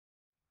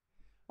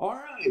All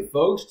right,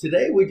 folks,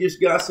 today we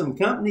just got some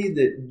company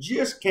that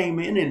just came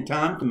in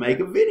time to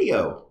make a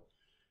video.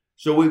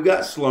 So we've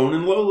got Sloan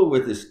and Lola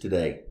with us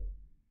today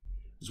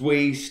as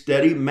we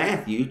study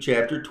Matthew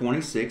chapter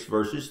 26,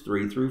 verses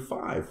 3 through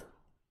 5.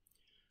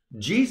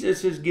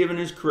 Jesus has given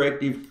his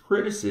corrective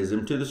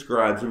criticism to the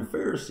scribes and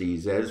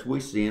Pharisees, as we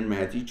see in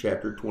Matthew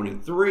chapter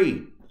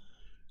 23.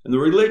 And the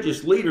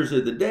religious leaders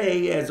of the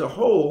day as a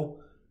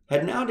whole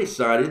had now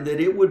decided that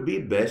it would be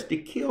best to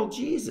kill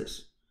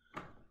Jesus.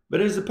 But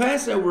as the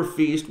Passover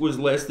feast was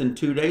less than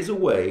 2 days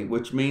away,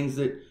 which means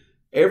that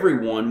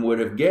everyone would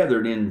have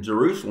gathered in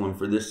Jerusalem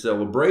for this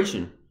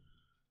celebration,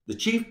 the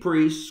chief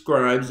priests,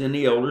 scribes, and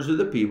the elders of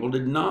the people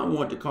did not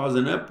want to cause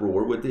an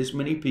uproar with this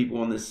many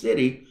people in the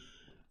city,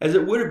 as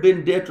it would have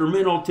been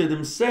detrimental to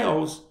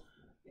themselves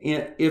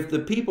if the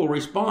people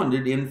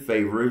responded in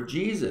favor of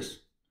Jesus.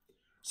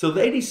 So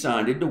they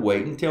decided to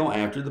wait until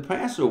after the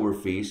Passover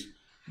feast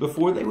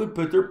before they would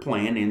put their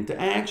plan into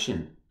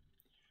action.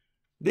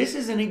 This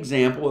is an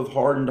example of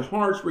hardened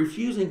hearts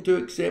refusing to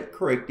accept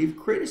corrective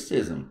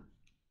criticism.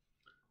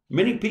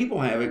 Many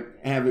people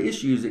have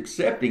issues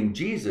accepting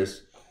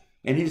Jesus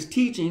and his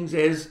teachings,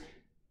 as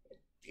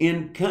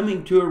in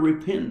coming to a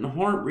repentant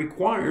heart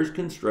requires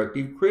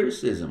constructive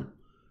criticism.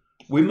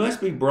 We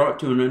must be brought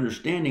to an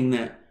understanding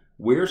that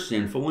we're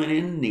sinful and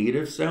in need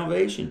of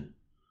salvation.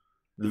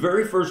 The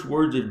very first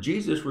words of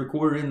Jesus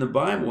recorded in the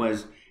Bible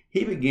as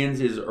he begins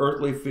his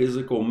earthly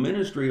physical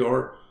ministry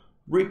are,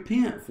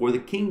 "Repent, for the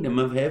kingdom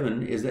of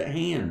heaven is at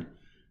hand,"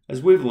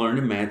 as we've learned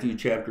in Matthew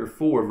chapter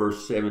 4,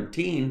 verse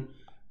 17,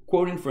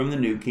 quoting from the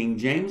New King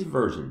James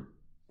Version.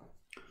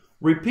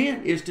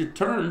 Repent is to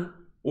turn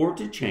or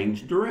to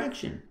change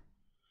direction.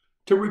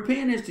 To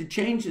repent is to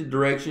change the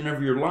direction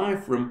of your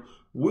life from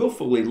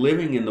willfully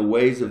living in the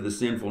ways of the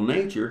sinful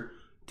nature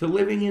to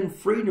living in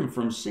freedom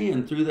from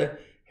sin through the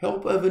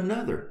help of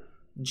another,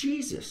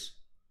 Jesus.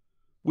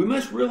 We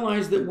must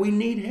realize that we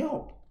need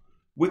help.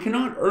 We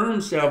cannot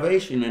earn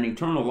salvation and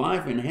eternal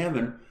life in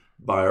heaven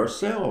by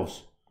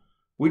ourselves.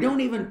 We don't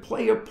even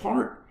play a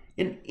part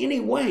in any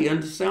way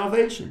unto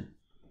salvation.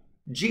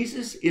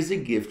 Jesus is a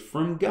gift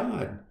from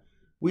God.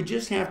 We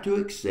just have to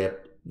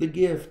accept the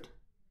gift.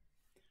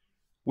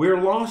 We are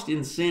lost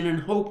in sin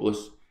and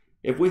hopeless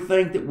if we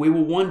think that we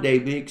will one day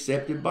be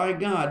accepted by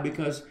God,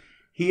 because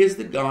he is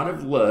the God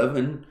of love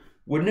and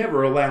would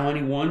never allow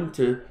anyone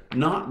to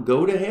not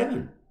go to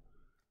heaven.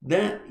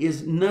 That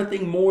is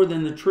nothing more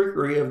than the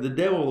trickery of the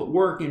devil at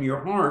work in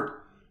your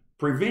heart,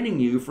 preventing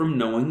you from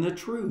knowing the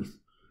truth.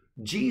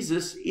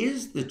 Jesus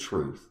is the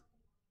truth.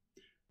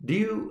 Do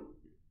you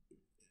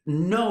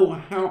know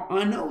how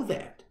I know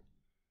that?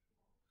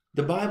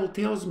 The Bible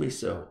tells me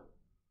so.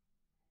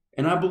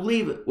 And I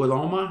believe it with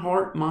all my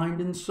heart,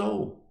 mind, and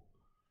soul.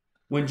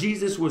 When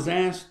Jesus was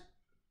asked,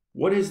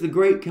 "What is the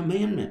great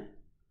commandment?"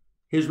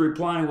 his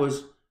reply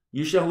was,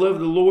 "You shall love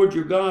the Lord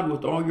your God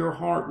with all your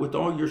heart, with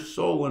all your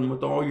soul, and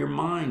with all your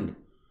mind."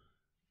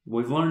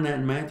 We've learned that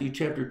in Matthew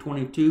chapter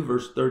 22,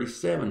 verse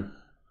 37.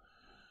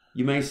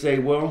 You may say,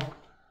 "Well,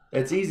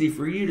 that's easy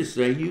for you to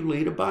say. You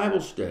lead a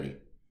Bible study."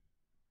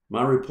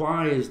 My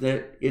reply is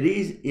that it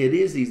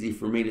is easy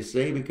for me to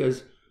say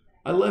because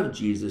I love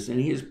Jesus, and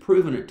he has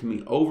proven it to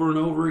me over and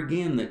over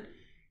again that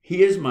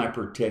he is my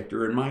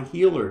protector and my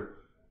healer,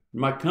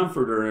 my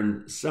comforter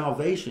and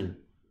salvation.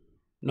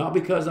 Not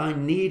because I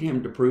need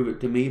him to prove it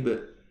to me,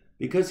 but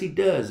because he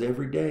does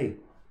every day.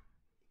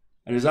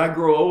 And as I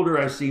grow older,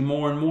 I see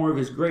more and more of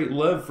his great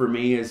love for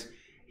me, as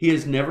he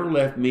has never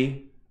left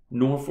me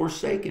nor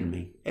forsaken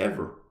me,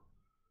 ever.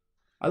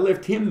 I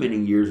left him many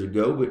years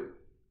ago, but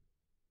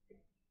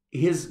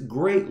his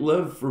great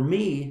love for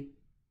me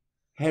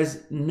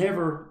has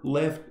never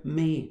left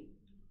me.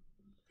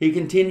 He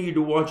continued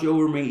to watch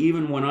over me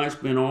even when I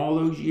spent all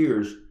those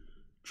years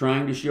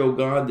trying to show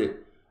God that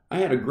I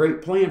had a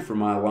great plan for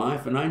my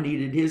life and I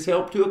needed his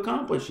help to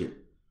accomplish it.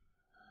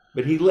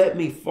 But he let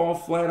me fall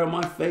flat on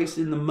my face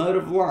in the mud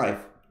of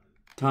life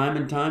time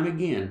and time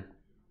again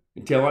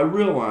until I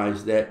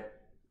realized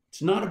that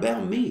it's not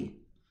about me.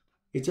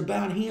 It's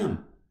about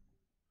him.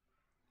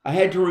 I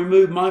had to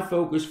remove my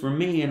focus from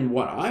me and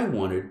what I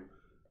wanted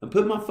and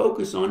put my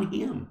focus on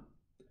him.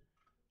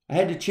 I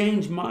had to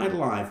change my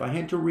life. I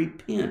had to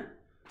repent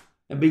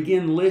and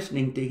begin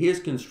listening to his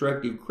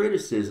constructive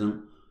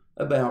criticism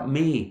about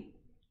me.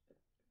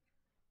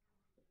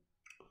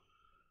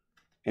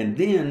 And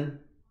then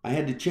I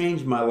had to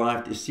change my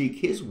life to seek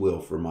his will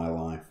for my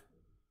life.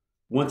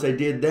 Once I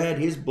did that,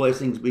 his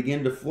blessings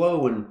began to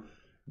flow and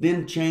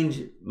then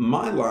change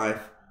my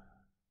life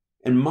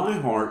and my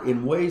heart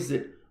in ways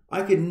that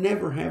I could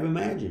never have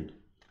imagined.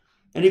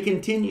 And it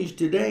continues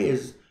today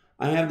as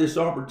I have this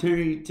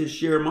opportunity to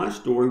share my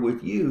story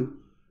with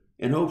you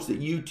in hopes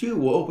that you too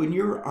will open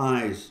your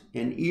eyes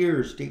and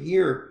ears to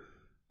hear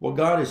what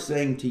God is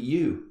saying to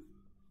you,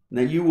 and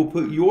that you will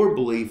put your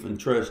belief and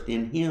trust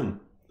in him.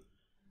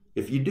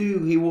 If you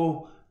do, he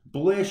will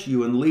bless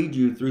you and lead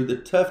you through the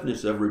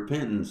toughness of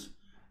repentance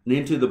and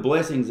into the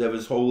blessings of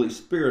his Holy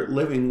Spirit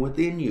living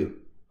within you.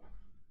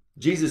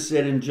 Jesus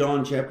said in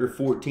John chapter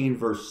 14,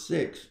 verse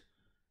 6,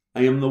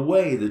 I am the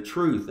way, the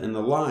truth, and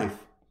the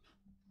life.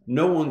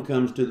 No one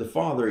comes to the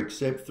Father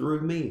except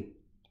through me.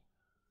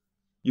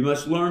 You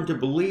must learn to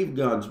believe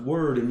God's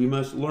word, and you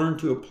must learn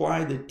to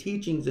apply the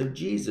teachings of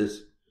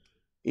Jesus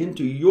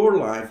into your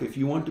life if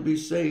you want to be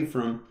saved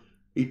from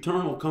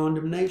eternal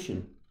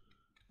condemnation,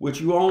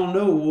 which you all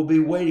know will be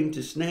waiting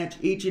to snatch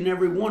each and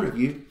every one of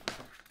you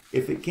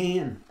if it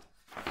can.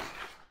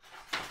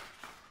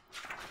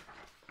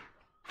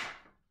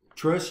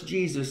 Trust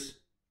Jesus,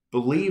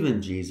 believe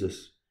in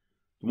Jesus,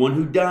 the one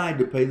who died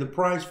to pay the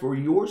price for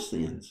your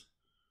sins.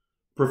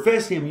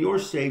 Profess him your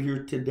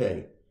Savior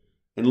today,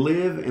 and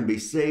live and be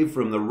saved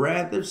from the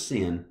wrath of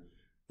sin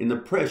in the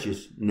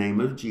precious name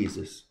of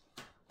Jesus.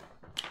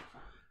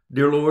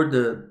 Dear Lord,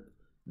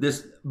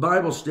 this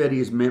Bible study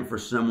is meant for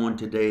someone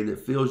today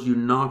that feels you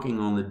knocking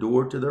on the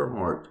door to their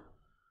heart.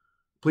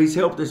 Please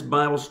help this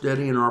Bible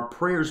study and our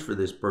prayers for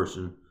this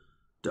person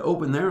to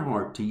open their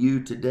heart to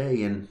you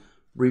today in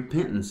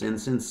repentance and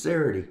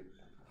sincerity,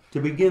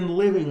 to begin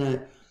living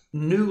a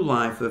new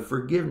life of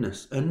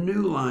forgiveness, a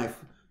new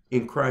life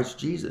in Christ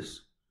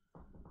Jesus.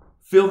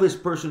 Fill this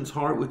person's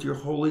heart with your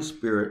Holy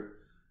Spirit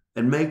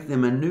and make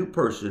them a new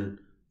person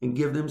and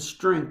give them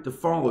strength to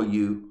follow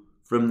you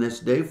from this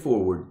day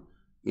forward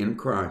in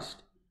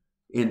Christ.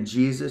 In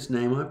Jesus'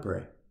 name I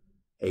pray.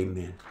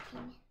 Amen.